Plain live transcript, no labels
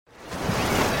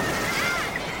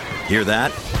Hear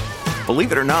that?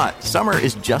 Believe it or not, summer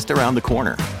is just around the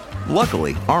corner.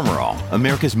 Luckily, Armor All,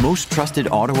 America's most trusted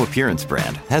auto appearance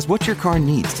brand, has what your car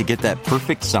needs to get that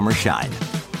perfect summer shine.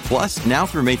 Plus, now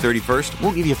through May 31st,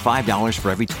 we'll give you $5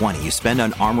 for every $20 you spend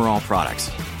on Armor All products.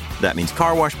 That means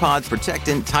car wash pods,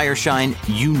 protectant, tire shine,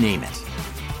 you name it.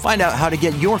 Find out how to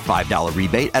get your $5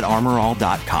 rebate at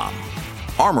armorall.com.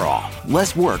 Armor All,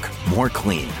 less work, more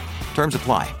clean. Terms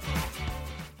apply.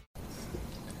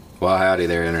 Well, howdy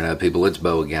there, Internet people. It's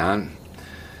Bo again.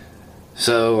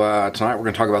 So, tonight we're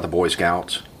going to talk about the Boy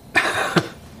Scouts.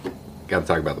 Got to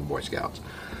talk about the Boy Scouts.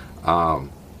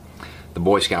 The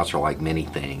Boy Scouts are like many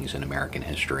things in American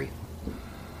history.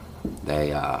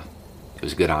 It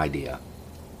was a good idea.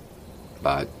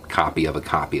 But copy of a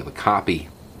copy of a copy,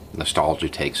 nostalgia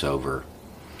takes over.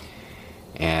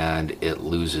 And it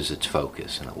loses its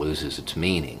focus and it loses its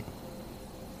meaning.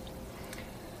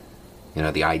 You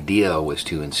know, the idea was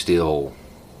to instill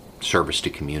service to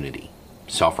community,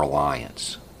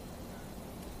 self-reliance,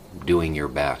 doing your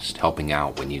best, helping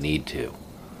out when you need to.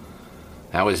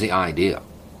 That was the idea.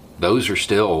 Those are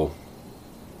still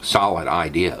solid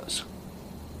ideas.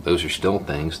 Those are still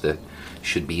things that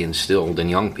should be instilled in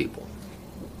young people.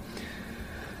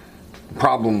 The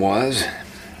problem was,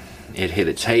 it hit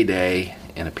its heyday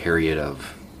in a period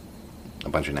of a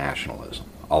bunch of nationalism,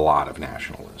 a lot of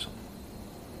nationalism.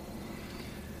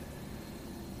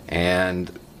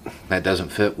 And that doesn't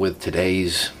fit with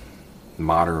today's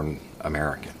modern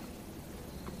American.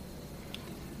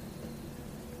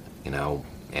 You know,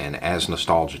 and as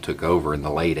nostalgia took over in the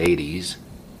late 80s,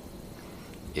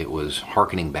 it was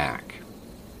hearkening back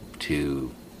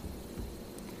to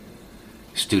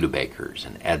Studebakers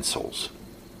and Edsels.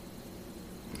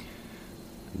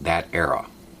 That era.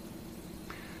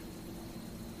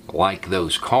 Like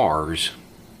those cars,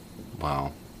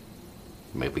 well,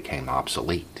 they became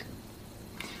obsolete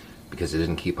because it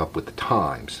didn't keep up with the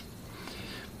times.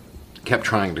 Kept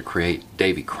trying to create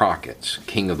Davy Crockett's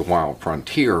King of the Wild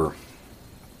Frontier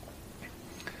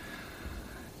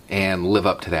and live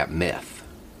up to that myth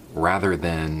rather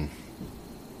than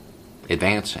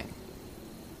advancing.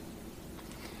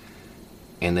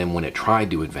 And then when it tried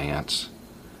to advance,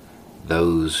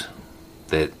 those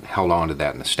that held on to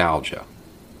that nostalgia,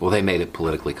 well, they made it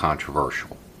politically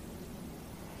controversial.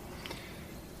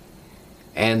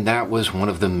 And that was one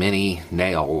of the many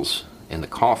nails in the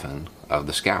coffin of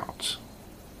the Scouts.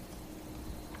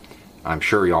 I'm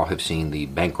sure y'all have seen the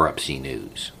bankruptcy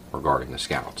news regarding the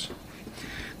Scouts.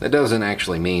 That doesn't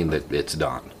actually mean that it's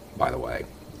done, by the way,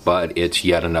 but it's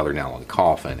yet another nail in the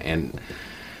coffin, and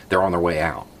they're on their way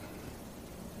out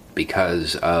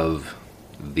because of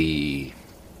the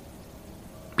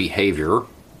behavior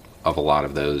of a lot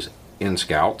of those in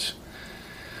Scouts.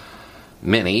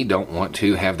 Many don't want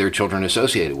to have their children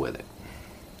associated with it.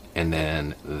 And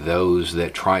then those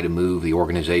that try to move the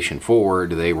organization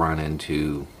forward, they run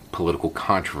into political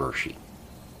controversy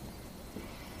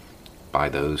by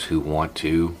those who want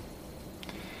to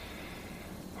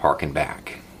harken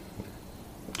back,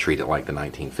 treat it like the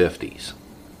 1950s.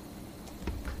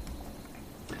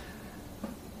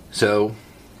 So,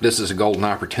 this is a golden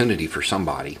opportunity for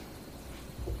somebody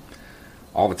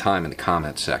all the time in the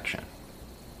comments section.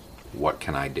 What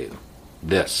can I do?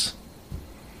 This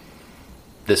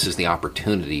is the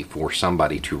opportunity for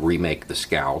somebody to remake the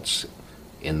Scouts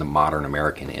in the modern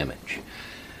American image.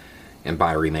 And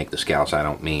by remake the Scouts, I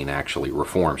don't mean actually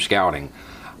reform Scouting.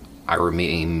 I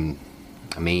mean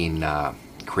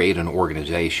create an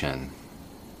organization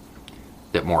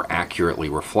that more accurately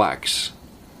reflects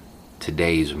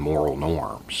today's moral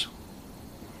norms.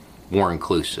 More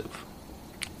inclusive,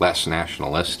 less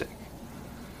nationalistic.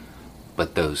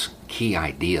 But those key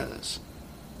ideas,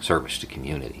 service to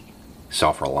community,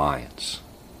 self-reliance,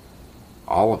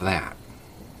 all of that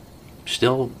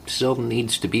still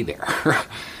needs to be there.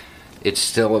 It's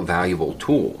still a valuable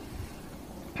tool.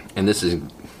 And this is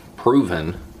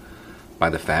proven by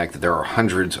the fact that there are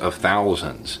hundreds of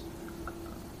thousands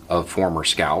of former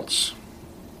Scouts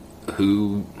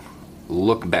who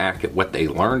look back at what they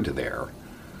learned there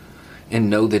and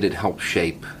know that it helped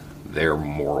shape their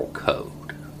moral code.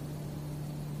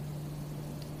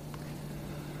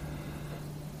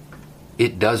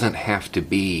 It doesn't have to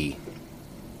be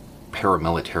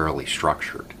paramilitarily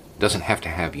structured. It doesn't have to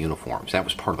have uniforms. That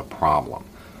was part of the problem.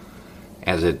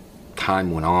 As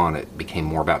time went on, it became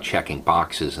more about checking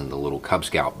boxes in the little Cub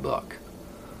Scout book,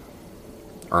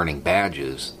 earning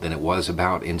badges, than it was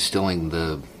about instilling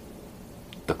the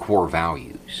core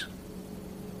values.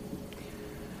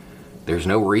 There's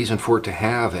no reason for it to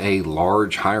have a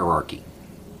large hierarchy.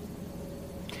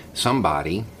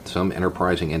 Somebody, some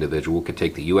enterprising individual, could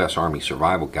take the U.S. Army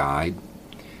Survival Guide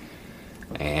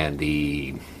and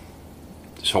the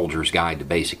Soldier's Guide to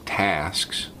Basic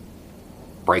Tasks,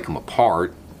 break them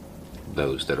apart,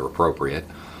 those that are appropriate,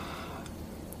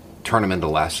 turn them into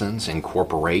lessons,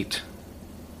 incorporate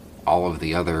all of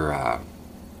the other,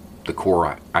 the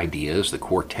core ideas, the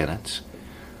core tenets,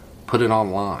 put it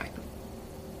online,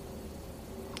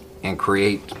 and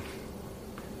create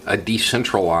a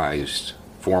decentralized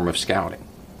form of scouting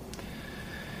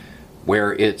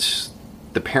where it's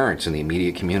the parents in the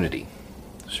immediate community,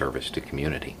 service to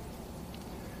community,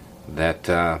 that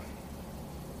are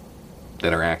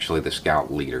actually the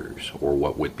scout leaders, or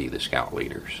what would be the scout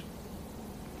leaders.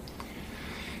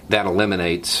 That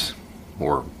eliminates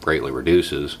or greatly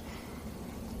reduces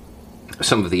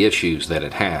some of the issues that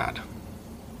it had.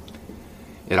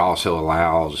 It also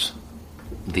allows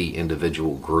the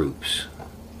individual groups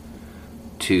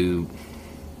to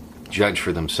judge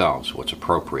for themselves what's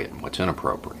appropriate and what's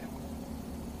inappropriate.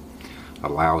 It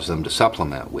allows them to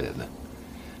supplement with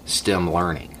STEM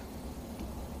learning.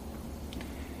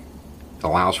 It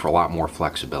allows for a lot more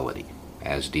flexibility,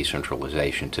 as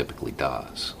decentralization typically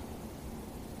does.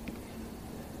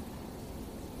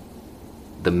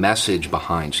 The message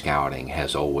behind scouting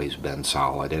has always been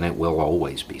solid, and it will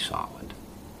always be solid.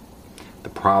 The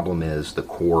problem is the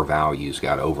core values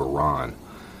got overrun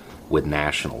with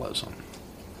nationalism.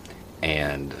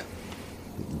 And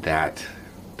that,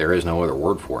 there is no other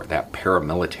word for it, that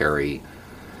paramilitary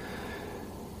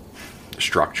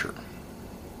structure.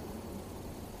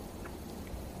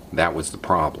 That was the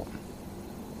problem.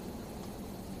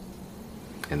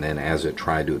 And then as it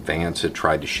tried to advance, it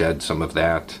tried to shed some of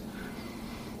that.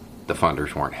 The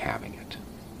funders weren't having it.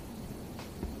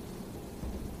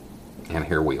 And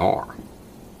here we are.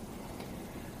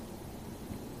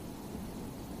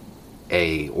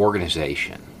 A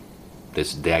organization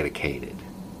that's dedicated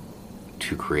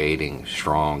to creating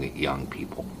strong young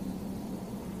people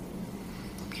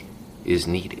is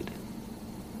needed.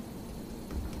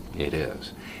 It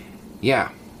is.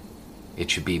 Yeah, it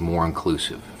should be more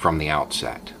inclusive from the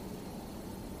outset.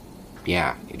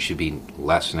 Yeah, it should be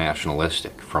less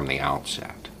nationalistic from the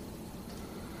outset.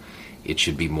 It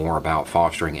should be more about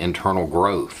fostering internal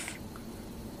growth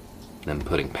than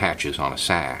putting patches on a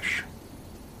sash.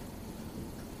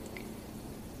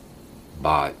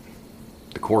 But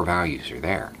the core values are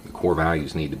there. The core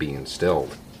values need to be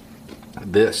instilled.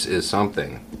 This is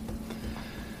something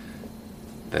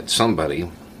that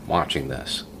somebody watching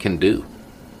this can do.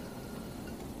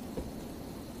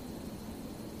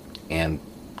 And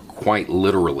quite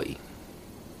literally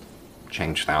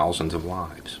change thousands of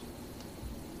lives.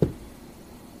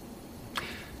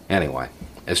 Anyway,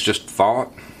 it's just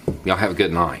thought. Y'all have a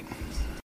good night.